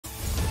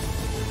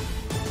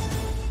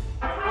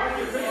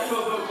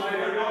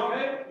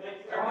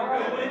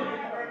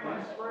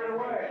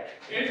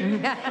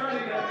Anything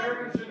concerning that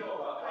Americans should know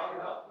about how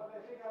to help? But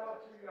they think I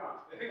look too young.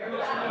 They think I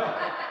look too young.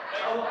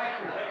 I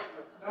like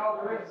it. No,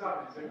 there is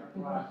something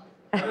in our class.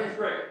 Everything's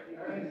great.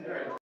 Everything's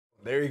great.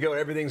 There you go.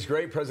 Everything's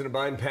great. President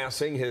Biden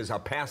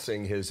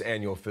passing his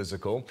annual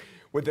physical,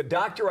 with the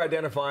doctor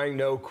identifying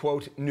no,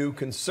 quote, new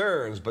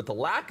concerns, but the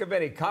lack of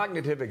any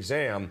cognitive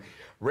exam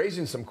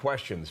raising some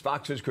questions.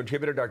 Fox News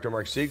contributor Dr.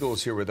 Marc Siegel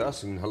is here with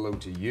us, and hello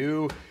to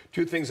you.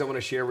 Two things I want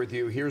to share with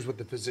you. Here's what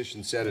the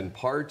physician said in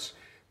parts.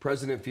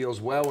 President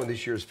feels well when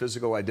this year's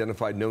physical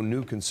identified no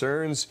new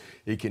concerns.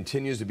 He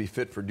continues to be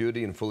fit for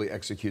duty and fully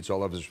executes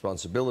all of his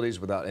responsibilities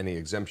without any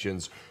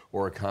exemptions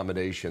or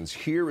accommodations.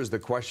 Here is the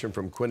question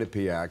from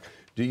Quinnipiac.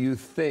 Do you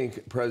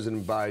think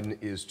President Biden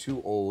is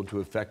too old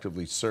to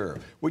effectively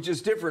serve? Which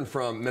is different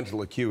from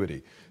mental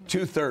acuity.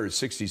 2/3,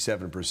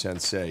 67%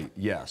 say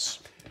yes.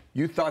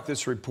 You thought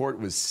this report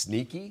was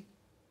sneaky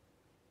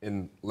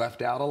and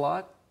left out a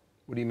lot?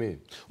 What do you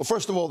mean? Well,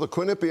 first of all, the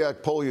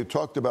Quinnipiac poll you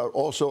talked about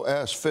also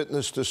asked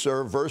fitness to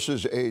serve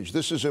versus age.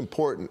 This is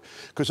important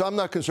because I'm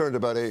not concerned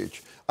about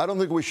age. I don't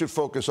think we should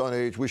focus on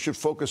age. We should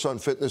focus on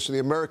fitness. And the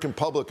American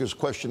public is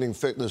questioning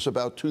fitness.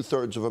 About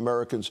 2/3 of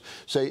Americans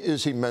say,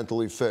 is he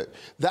mentally fit?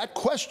 That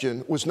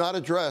question was not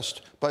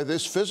addressed by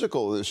this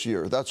physical this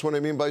year. That's what I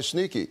mean by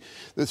sneaky.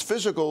 This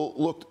physical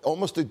looked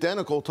almost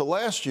identical to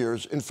last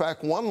year's. In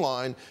fact, one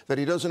line that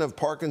he doesn't have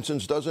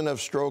Parkinson's, doesn't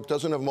have stroke,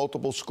 doesn't have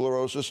multiple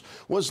sclerosis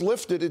was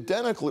lifted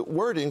identical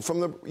wording from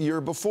the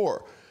year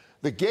before.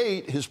 The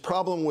gait, his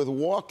problem with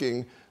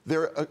walking,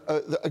 they're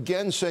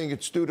again saying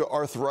it's due to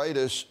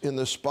arthritis in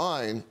the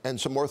spine and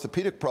some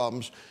orthopedic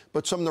problems,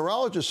 but some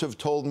neurologists have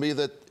told me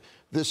that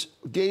this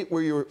gait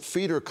where your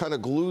feet are kind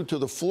of glued to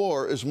the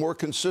floor is more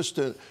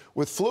consistent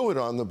with fluid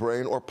on the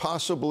brain or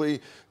possibly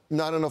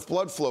not enough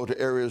blood flow to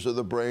areas of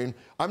the brain.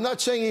 I'm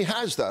not saying he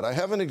has that. I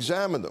haven't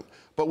examined him.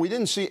 But we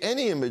didn't see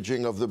any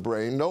imaging of the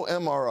brain, no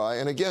MRI,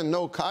 and again,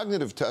 no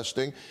cognitive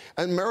testing.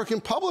 And the American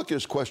public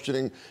is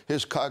questioning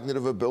his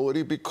cognitive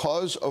ability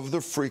because of the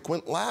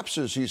frequent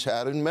lapses he's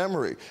had in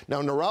memory.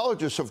 Now,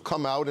 neurologists have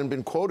come out and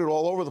been quoted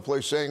all over the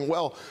place saying,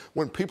 well,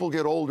 when people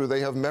get older,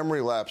 they have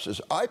memory lapses.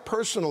 I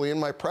personally, in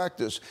my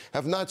practice,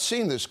 have not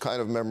seen this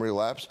kind of memory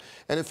lapse.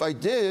 And if I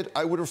did,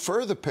 I would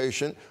refer the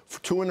patient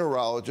to a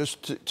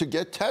neurologist to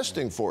get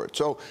testing for it.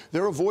 So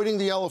they're avoiding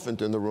the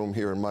elephant in the room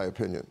here, in my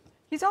opinion.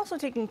 He's also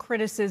taking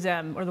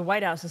criticism, or the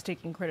White House is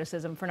taking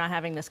criticism, for not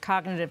having this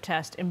cognitive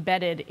test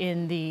embedded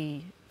in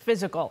the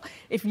physical.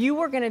 If you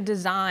were going to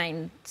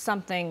design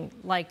something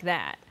like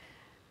that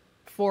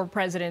for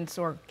presidents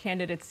or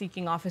candidates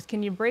seeking office,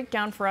 can you break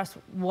down for us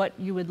what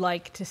you would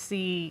like to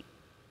see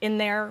in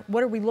there?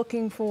 What are we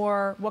looking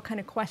for? What kind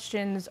of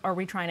questions are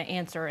we trying to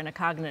answer in a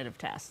cognitive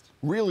test?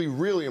 Really,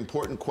 really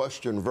important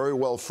question, very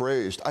well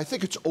phrased. I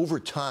think it's over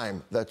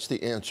time that's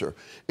the answer.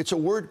 It's a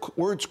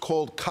word's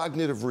called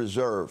cognitive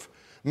reserve.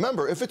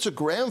 Remember, if it's a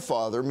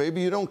grandfather, maybe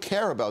you don't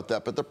care about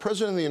that, but the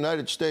President of the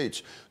United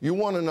States, you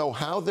want to know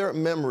how their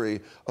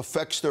memory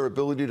affects their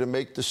ability to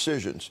make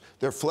decisions,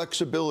 their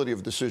flexibility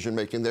of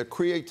decision-making, their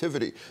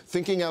creativity,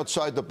 thinking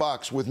outside the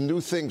box with new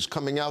things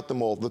coming out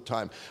them all the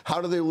time. How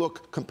do they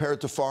look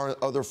compared to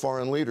other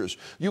foreign leaders?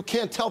 You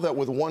can't tell that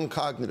with one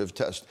cognitive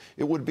test.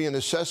 It would be an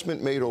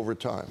assessment made over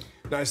time.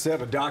 Nice to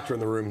have a doctor in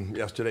the room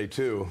yesterday,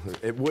 too.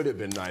 It would have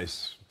been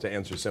nice to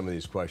answer some of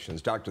these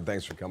questions. Doctor,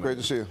 thanks for coming. Great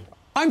to see you.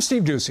 I'm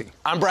Steve Ducey.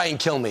 I'm Brian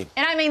Kilmeade.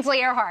 And I'm Ainsley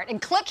Earhart.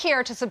 And click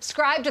here to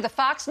subscribe to the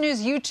Fox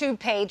News YouTube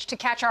page to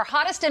catch our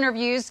hottest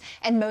interviews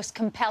and most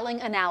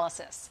compelling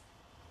analysis.